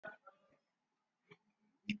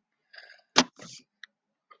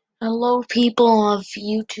Hello, people of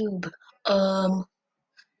YouTube.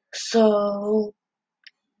 So,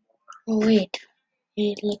 wait,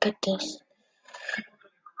 look at this.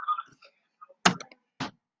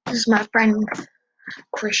 This is my friend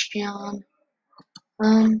Christian.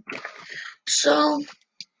 Um, so,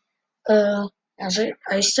 as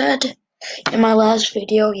I said in my last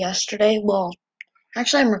video yesterday, well,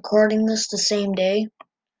 actually, I'm recording this the same day,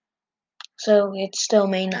 so it's still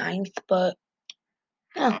May 9th, but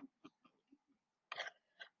yeah.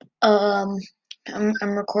 Um,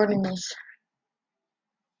 I'm recording this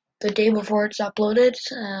the day before it's uploaded.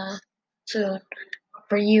 So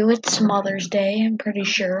for you, it's Mother's Day, I'm pretty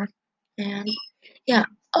sure. And yeah,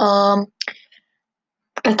 I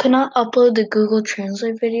could not upload the Google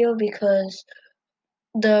Translate video because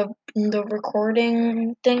the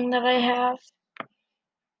recording thing that I have.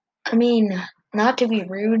 I mean, not to be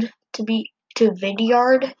rude to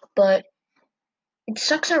Vidyard, but it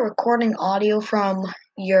sucks at recording audio from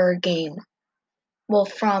your game. Well,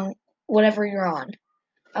 from whatever you're on.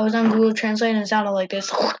 I was on Google Translate and it sounded like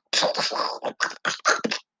this.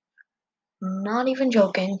 Not even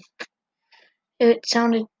joking. It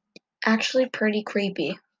sounded actually pretty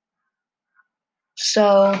creepy.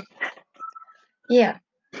 So, yeah.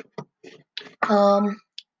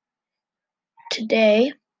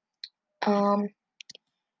 Today, I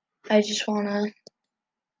just wanna,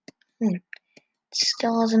 it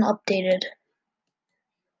still hasn't updated.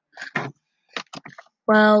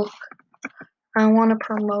 Well, I wanna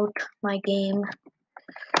promote my game.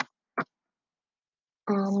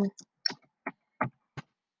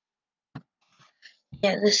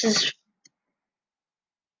 Yeah, this is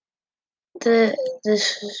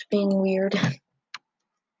being weird.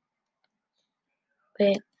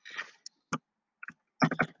 Wait,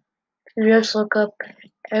 just look up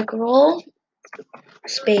eggroll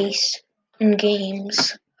space in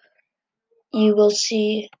games. You will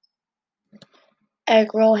see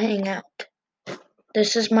eggroll hangout.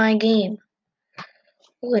 This is my game.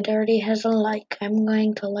 Ooh, it already has a like. I'm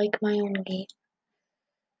going to like my own game.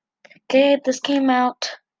 Okay, this came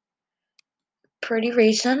out pretty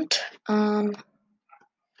recent.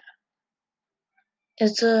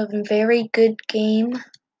 It's a very good game.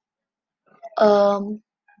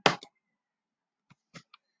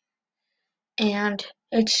 And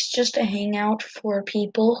it's just a hangout for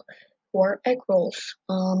people who are egg rolls.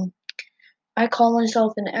 I call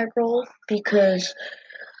myself an egg roll because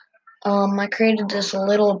I created this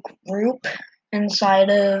little group inside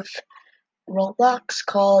of Roblox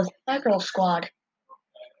called Egg Roll Squad.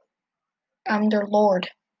 I'm their lord,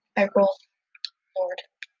 Egg Roll Lord.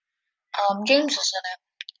 James is in it.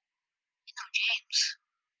 You know James.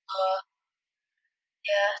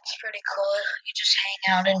 Yeah, it's pretty cool. You just hang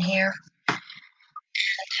out in here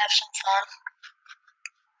and have some fun.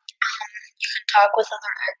 You can talk with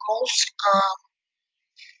other egg rolls.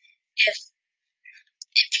 If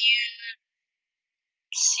you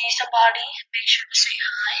see somebody, make sure to say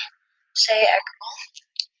hi, say egg roll,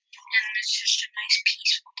 and it's just a nice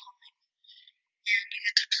peaceful time. And you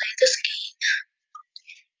get to play this game.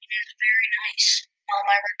 It is very nice.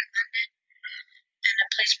 I recommend it. And it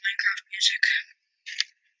plays Minecraft music.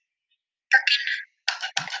 Okay,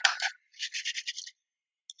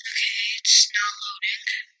 it's not loading.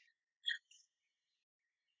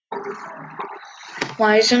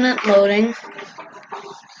 Why isn't it loading?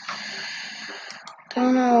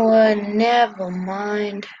 Don't know what, never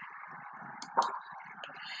mind.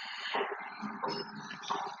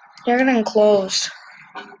 You're gonna close.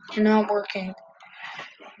 You're not working.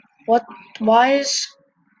 What? Why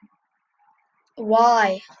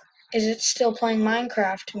is it still playing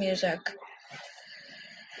Minecraft music?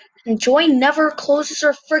 And Joy never closes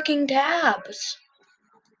her freaking tabs.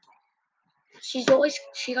 She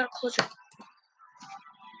gotta close her.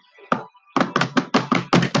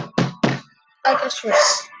 I guess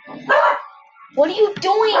what are you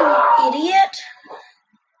doing, idiot?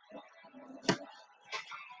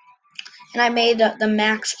 And I made the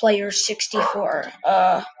max player 64.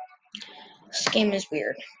 This game is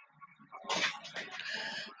weird.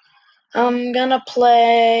 I'm gonna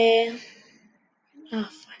play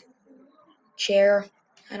chair.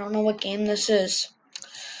 I don't know what game this is.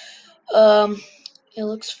 It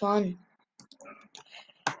looks fun.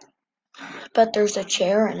 But there's a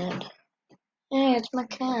chair in it. Hey, it's my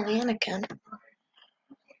cat, Anakin.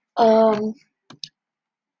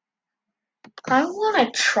 I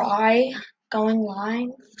wanna try going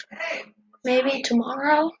live. Maybe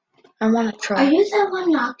tomorrow. I wanna try. Are you the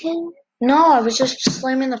one knocking? No, I was just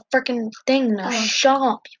slamming the freaking thing. Now shut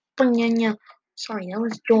up. Sorry, that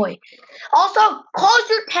was Joy. Also, close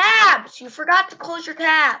your tabs. You forgot to close your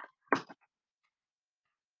tab.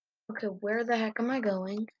 Okay, where the heck am I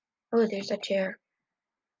going? Oh, there's a chair.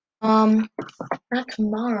 Not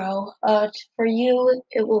tomorrow. For you,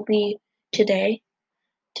 it will be today.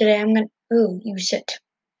 Today I'm gonna, ooh, you sit.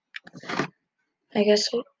 I guess,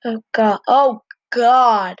 oh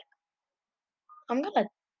God. I'm gonna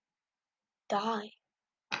die.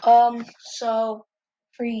 So,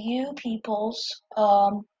 for you peoples,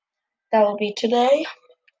 that will be today.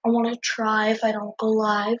 I wanna try if I don't go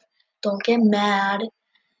live. Don't get mad.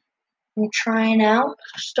 I'm trying out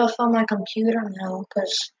stuff on my computer now,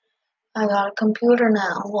 because I got a computer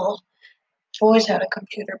now. Well, I've always had a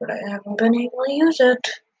computer, but I haven't been able to use it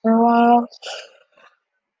for a while.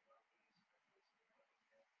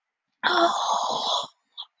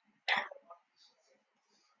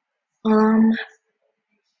 Um,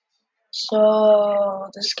 so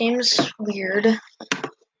this game is weird.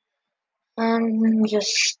 I'm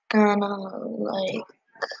just gonna like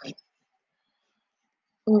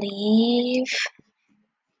leave.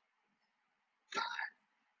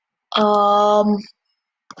 Um,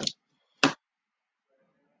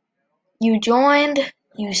 you joined.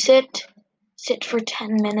 You sit. Sit for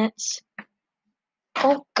 10 minutes.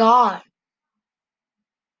 Oh God,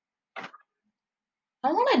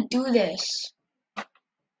 I want to do this.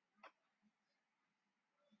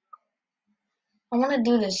 I want to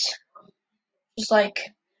do this. Just like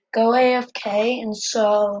go AFK and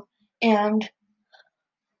so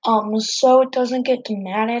it doesn't get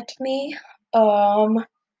mad at me. Well,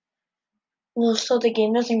 so the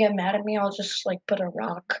game doesn't get mad at me, I'll just like put a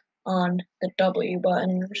rock on the W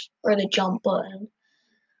button or the jump button.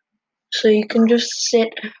 So you can just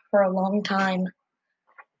sit for a long time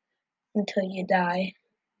until you die.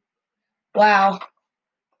 Wow.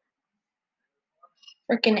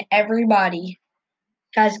 Freaking everybody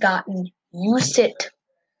has gotten you sit.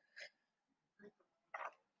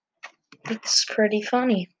 It's pretty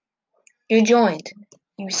funny. You joined.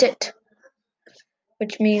 You sit.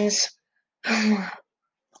 Which means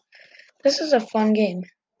this is a fun game.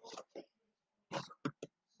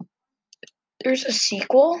 There's a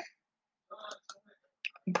sequel.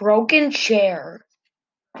 Broken Chair.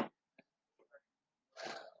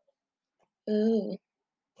 Ooh.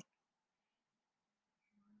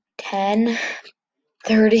 10,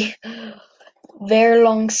 30. Very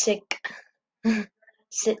long sick.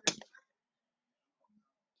 Sit.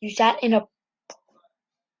 You sat in a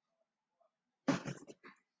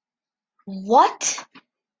what?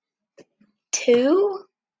 2?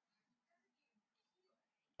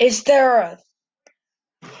 Is there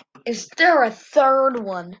a third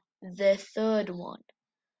one? The third one.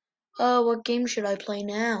 What game should I play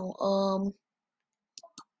now?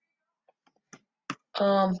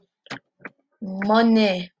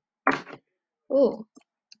 Money. Ooh.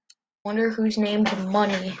 Wonder who's named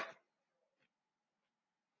Money.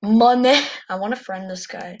 Money. I want to friend this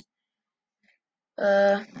guy.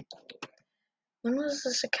 When was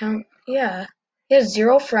this account? Yeah. He has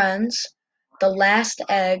 0 friends. The Last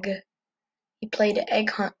Egg. He played Egg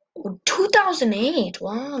Hunt. 2008.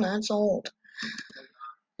 Wow, that's old.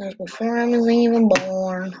 That's before I was even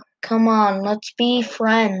born. Come on, let's be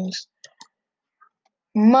friends.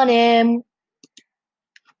 Money.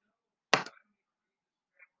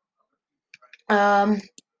 Um,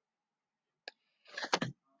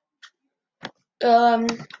 I'm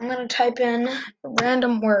gonna type in a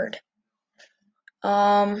random word.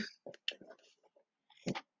 Trying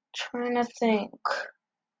to think.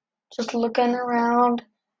 Just looking around.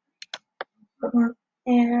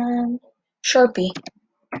 And Sharpie.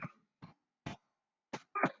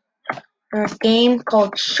 A game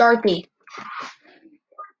called Sharpie.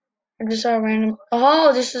 I just saw a random.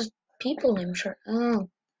 Oh, this is people named Sharpie. Oh,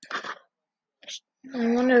 I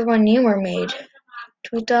wonder when you were made.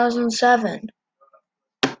 2007.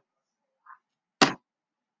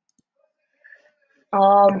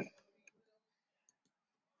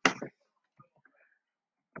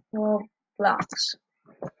 Roblox.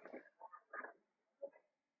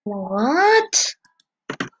 What?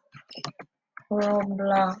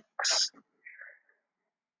 Roblox.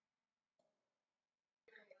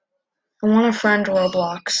 I want to friend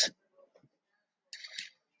Roblox.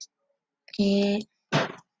 Yeah,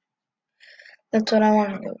 that's what I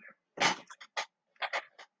want to do.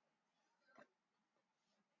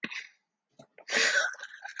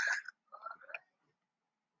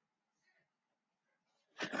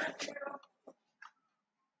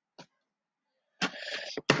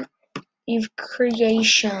 Eve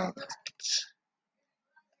creations.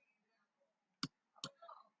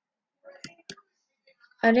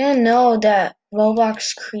 I didn't know that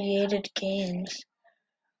Roblox created games.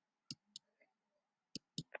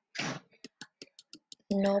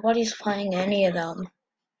 Nobody's playing any of them.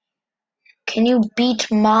 Can you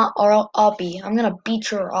beat my obby? I'm gonna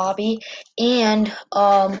beat your obby, and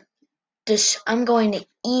I'm going to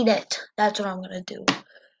eat it. That's what I'm gonna do.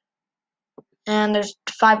 And there's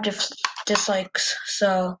 5 dislikes,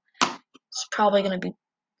 so it's probably gonna be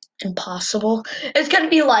impossible. It's gonna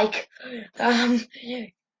be like,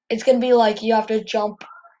 you have to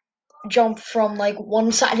jump from like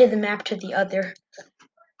one side of the map to the other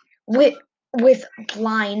with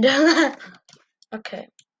blind. Okay,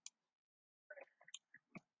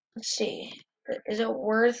 let's see. Is it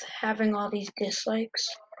worth having all these dislikes?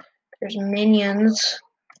 There's minions.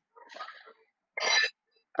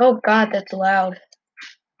 Oh God, that's loud.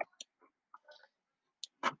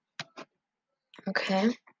 Okay.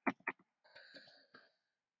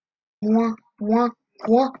 Mwah, mwah,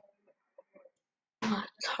 mwah. Oh,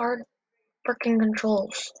 it's hard freaking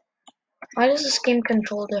controls. Why does this game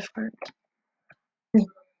control different?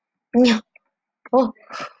 Yeah. Oh,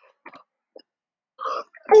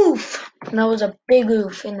 oof! And that was a big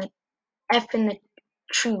oof in the F in the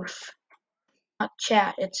truth. Not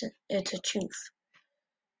chat, it's a truth.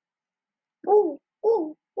 Ooh,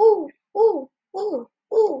 ooh, ooh, ooh, ooh,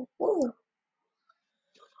 ooh, ooh.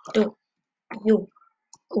 Do you,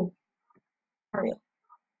 ooh, Mario.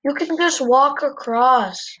 You can just walk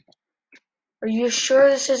across. Are you sure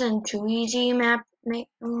this isn't too easy, map?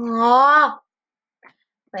 Ah!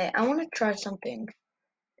 Wait, I want to try something.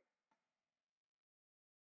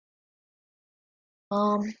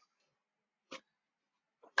 I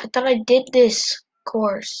thought I did this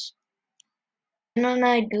course. Didn't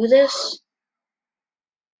I do this?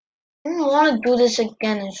 I don't want to do this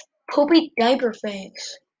again. It's poopy diaper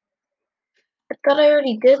face. I thought I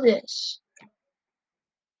already did this.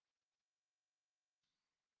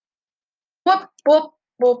 Whoop, whoop,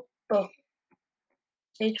 whoop, whoop.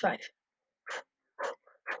 Stage 5.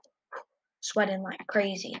 Sweating like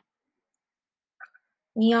crazy.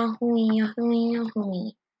 Yahoo, yahoo,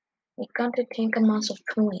 yahoo. We got to take a mass of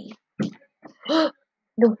pooey. Do,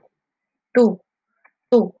 do,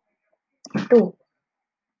 do, do,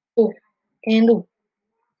 do, and do.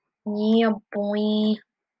 Yeah, boy.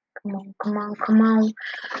 Come on, come on, come on.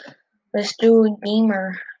 Let's do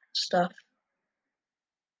gamer stuff.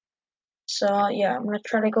 So, yeah, I'm gonna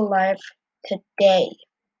try to go live today.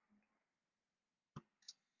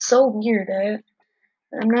 So weird, eh?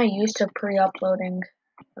 I'm not used to pre-uploading.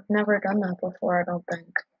 I've never done that before, I don't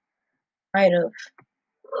think. Might have.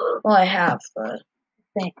 Well, I have, but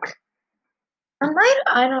I think.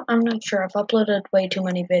 I'm not sure. I've uploaded way too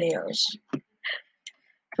many videos. I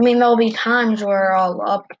mean, there'll be times where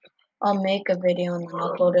I'll make a video and then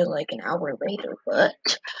upload it like an hour later,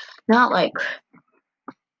 but not like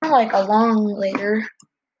a long later.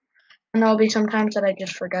 And there'll be some times that I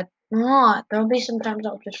just forget. There'll be some times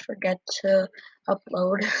I'll just forget to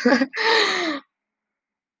upload.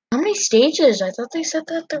 How many stages? I thought they said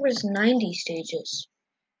that there was 90 stages.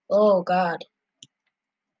 Oh God.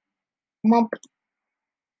 Mump.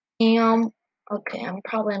 Okay, I'm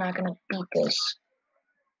probably not gonna beat this.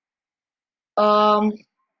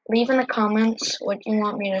 Leave in the comments what you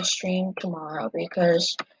want me to stream tomorrow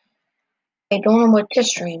because I don't know what to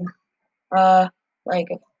stream. Like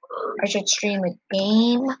I should stream a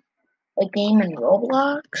game in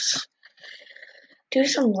Roblox. Do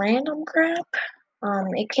some random crap.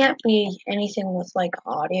 It can't be anything with like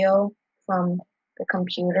audio from the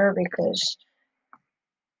computer because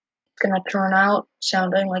it's gonna turn out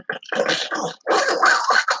sounding like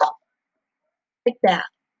that.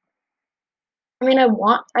 I mean,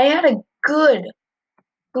 I had a good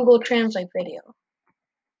Google Translate video.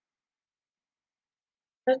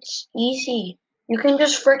 That's easy. You can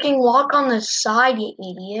just freaking walk on the side, you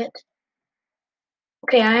idiot.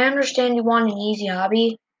 Okay, I understand you want an easy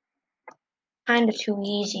hobby. Kinda too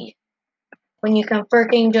easy. When you can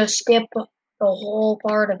freaking just skip the whole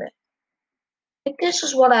part of it. Like, this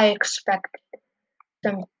is what I expected.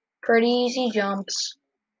 Some pretty easy jumps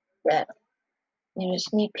that you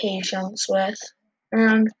just need patience with.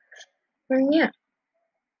 And yeah,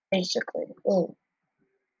 basically. Oh,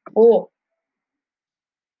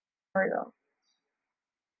 there we go.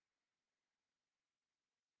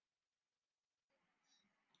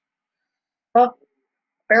 Oh,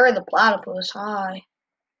 bury the platypus. Hi.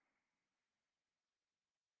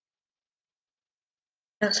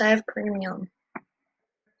 Yes, I have premium.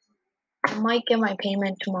 I might get my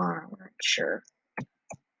payment tomorrow. I'm not sure.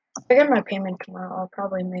 If I get my payment tomorrow, I'll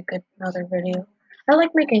probably make another video. I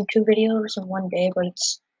like making 2 videos in one day, but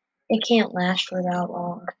it can't last for that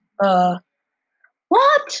long.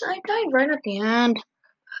 What? I died right at the end.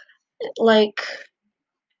 Like,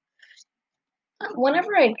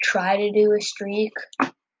 whenever I try to do a streak,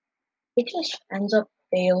 it just ends up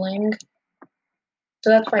failing. So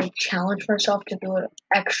that's why I challenge myself to do it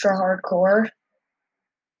extra hardcore.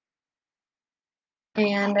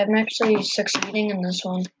 And I'm actually succeeding in this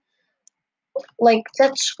one. Like,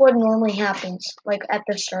 that's what normally happens. Like, at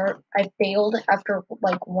the start, I failed after,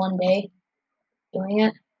 like, one day doing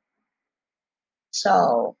it.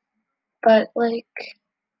 So, but, like,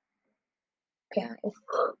 yeah.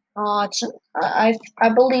 I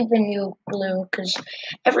believe in you, blue, because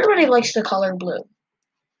everybody likes the color blue.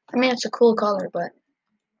 I mean, it's a cool color, but,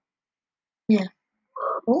 yeah.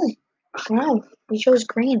 Ooh, wow, we chose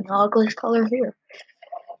green, the ugliest color here.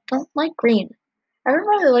 Don't like green.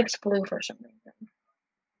 Everybody likes blue for some reason,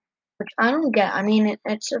 which I don't get. I mean,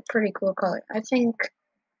 it's a pretty cool color. I think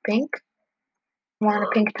pink. Want a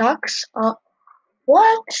pink tux?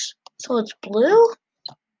 What? So it's blue?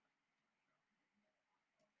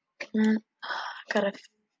 Uh, gotta do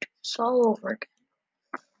this all over again.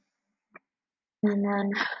 And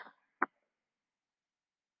then,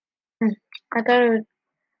 I gotta,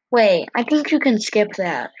 wait, I think you can skip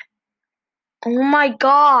that. Oh my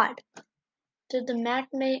god! Did the map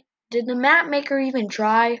maker even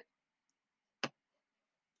try?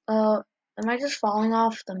 Am I just falling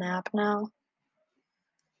off the map now?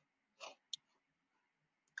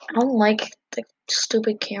 I don't like the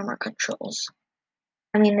stupid camera controls.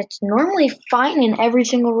 I mean, it's normally fine in every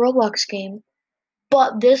single Roblox game,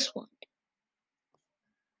 but this one,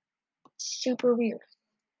 super weird.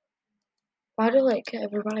 Why do, like,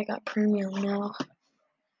 everybody got premium now?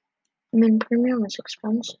 I mean, premium is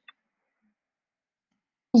expensive.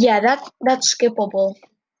 Yeah, that's skippable.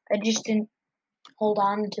 I just didn't hold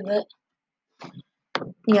on to it.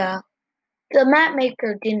 Yeah. The map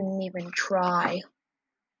maker didn't even try.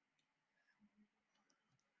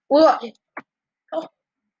 What? Oh,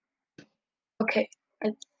 okay.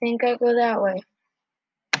 I think I go that way.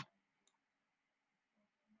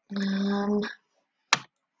 Um,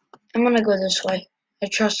 I'm gonna go this way. I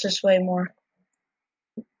trust this way more.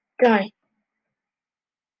 Guy,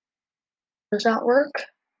 does that work?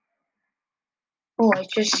 Oh, I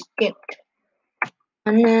just skipped.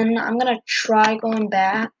 And then I'm gonna try going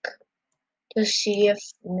back to see if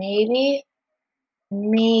maybe,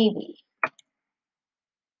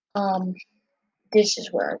 um, this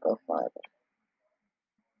is where I go farther.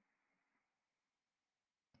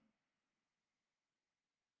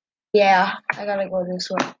 Yeah, I gotta go this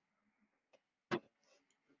way.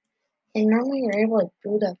 And normally you're able to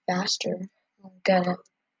do that faster. I don't get it.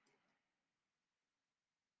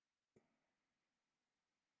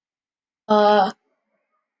 Uh,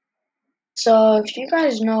 so if you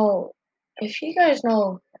guys know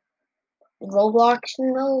Roblox,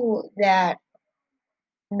 you know that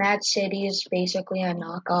Mad City is basically a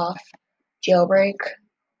knockoff Jailbreak.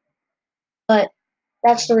 But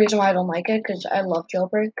that's the reason why I don't like it, because I love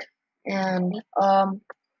Jailbreak. And,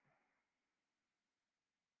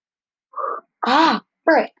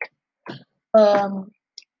 frick. Um,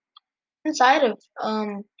 inside of,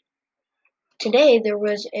 today there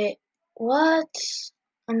was what?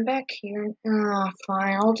 I'm back here.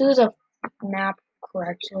 Fine, I'll do the map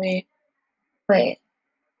correctly. Wait, it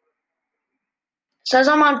says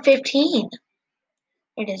I'm on 15.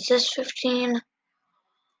 It is this 15.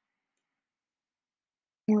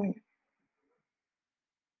 Hmm.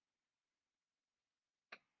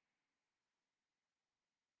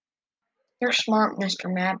 You're smart,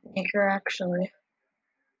 Mr. Map Maker, actually.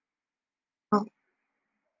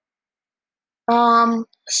 Oh.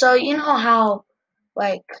 So you know how,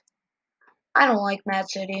 like, I don't like Mad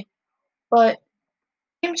City, but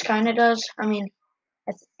James kinda does. I mean,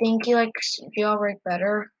 I think he likes Jailbreak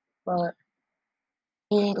better, but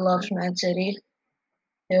he loves Mad City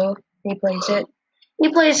too. He plays it.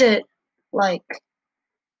 He plays it, like,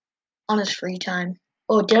 on his free time.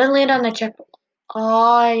 Oh, did I land on the checkpoint?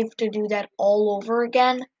 Oh, I have to do that all over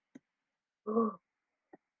again?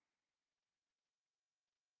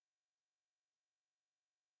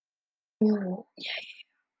 Ooh, yeah.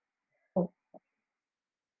 Oh,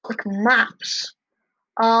 click maps.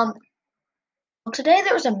 Um, today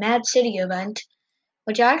there was a Mad City event,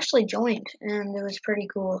 which I actually joined, and it was pretty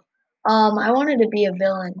cool. I wanted to be a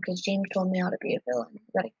villain because James told me how to be a villain. You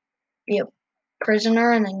gotta be a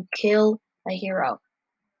prisoner and then kill a hero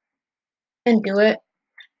and do it.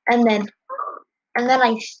 And then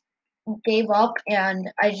I gave up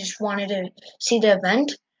and I just wanted to see the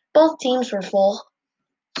event. Both teams were full,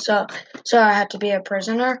 so I had to be a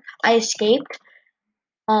prisoner. I escaped.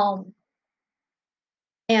 And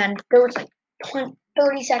there was like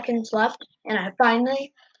 30 seconds left, and I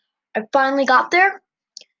finally got there.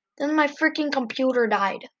 Then my freaking computer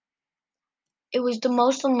died. It was the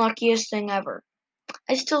most unluckiest thing ever.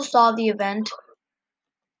 I still saw the event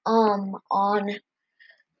on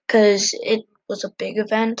because it was a big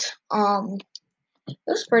event. It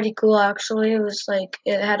was pretty cool actually. It was like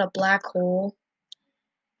it had a black hole.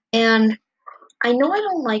 And I know I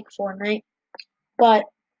don't like Fortnite, but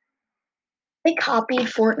they copied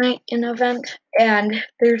Fortnite in an event and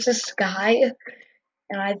there's this guy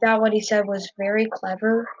and I thought what he said was very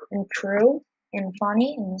clever and true and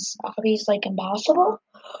funny and his hobby's like impossible.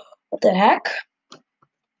 What the heck?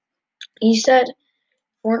 He said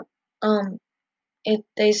um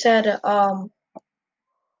they said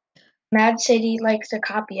Mad City likes to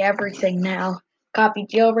copy everything now. Copied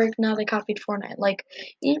Jailbreak, now they copied Fortnite. Like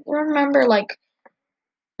you remember like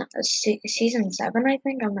season 7 I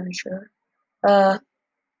think, I'm not sure.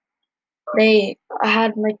 They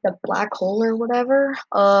had like the black hole or whatever.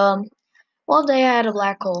 Well they had a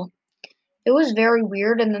black hole. It was very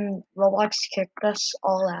weird, and then Roblox kicked us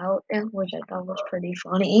all out, which I thought was pretty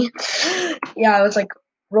funny. Yeah, it was like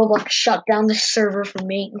Roblox shut down the server for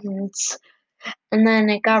maintenance, and then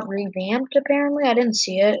it got revamped. Apparently, I didn't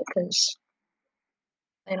see it because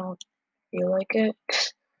I don't feel like it.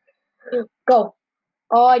 Go!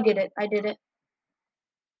 Oh, I did it! I did it.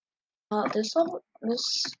 This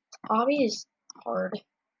hobby is hard.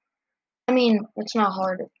 I mean, it's not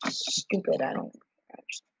hard. It's stupid.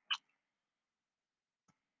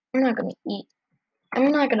 I'm not gonna eat.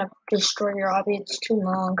 I'm not gonna destroy your hobby. It's too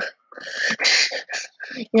long.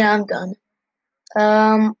 Yeah, I'm done.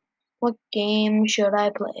 What game should I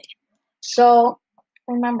play? So,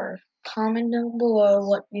 remember, comment down below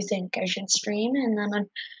what you think I should stream, and then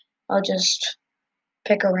I'll just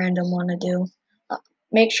pick a random one to do. Uh,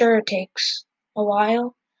 Make sure it takes a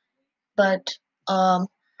while, but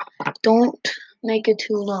don't make it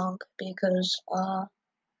too long because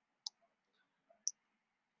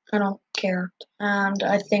I don't care. And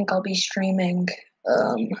I think I'll be streaming.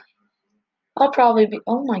 Um, I'll probably be.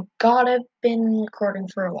 Oh my god, I've been recording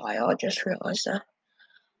for a while. I just realized that.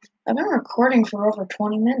 I've been recording for over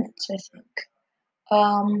 20 minutes, I think.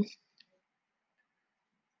 Um,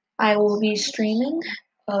 I will be streaming,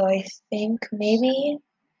 I think maybe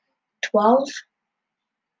 12.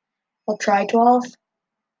 I'll try 12.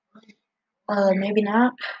 Maybe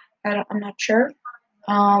not. I'm not sure.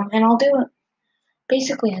 And I'll do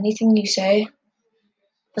basically anything you say,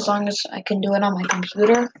 as long as I can do it on my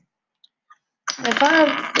computer.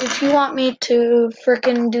 If you want me to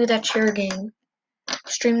frickin' do that chair game,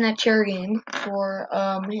 stream that chair game for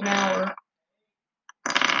an hour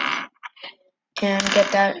and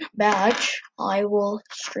get that badge, I will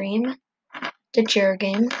stream the chair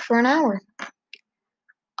game for an hour.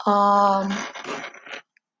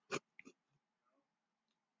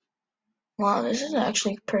 Wow, this is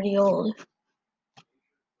actually pretty old.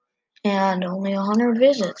 And only 100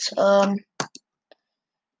 visits.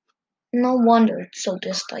 No wonder it's so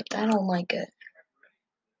disliked. I don't like it.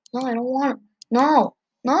 No, I don't want it. No,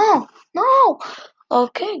 no, no.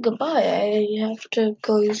 Okay, goodbye. I have to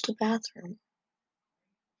go use the bathroom.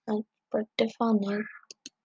 That's pretty funny.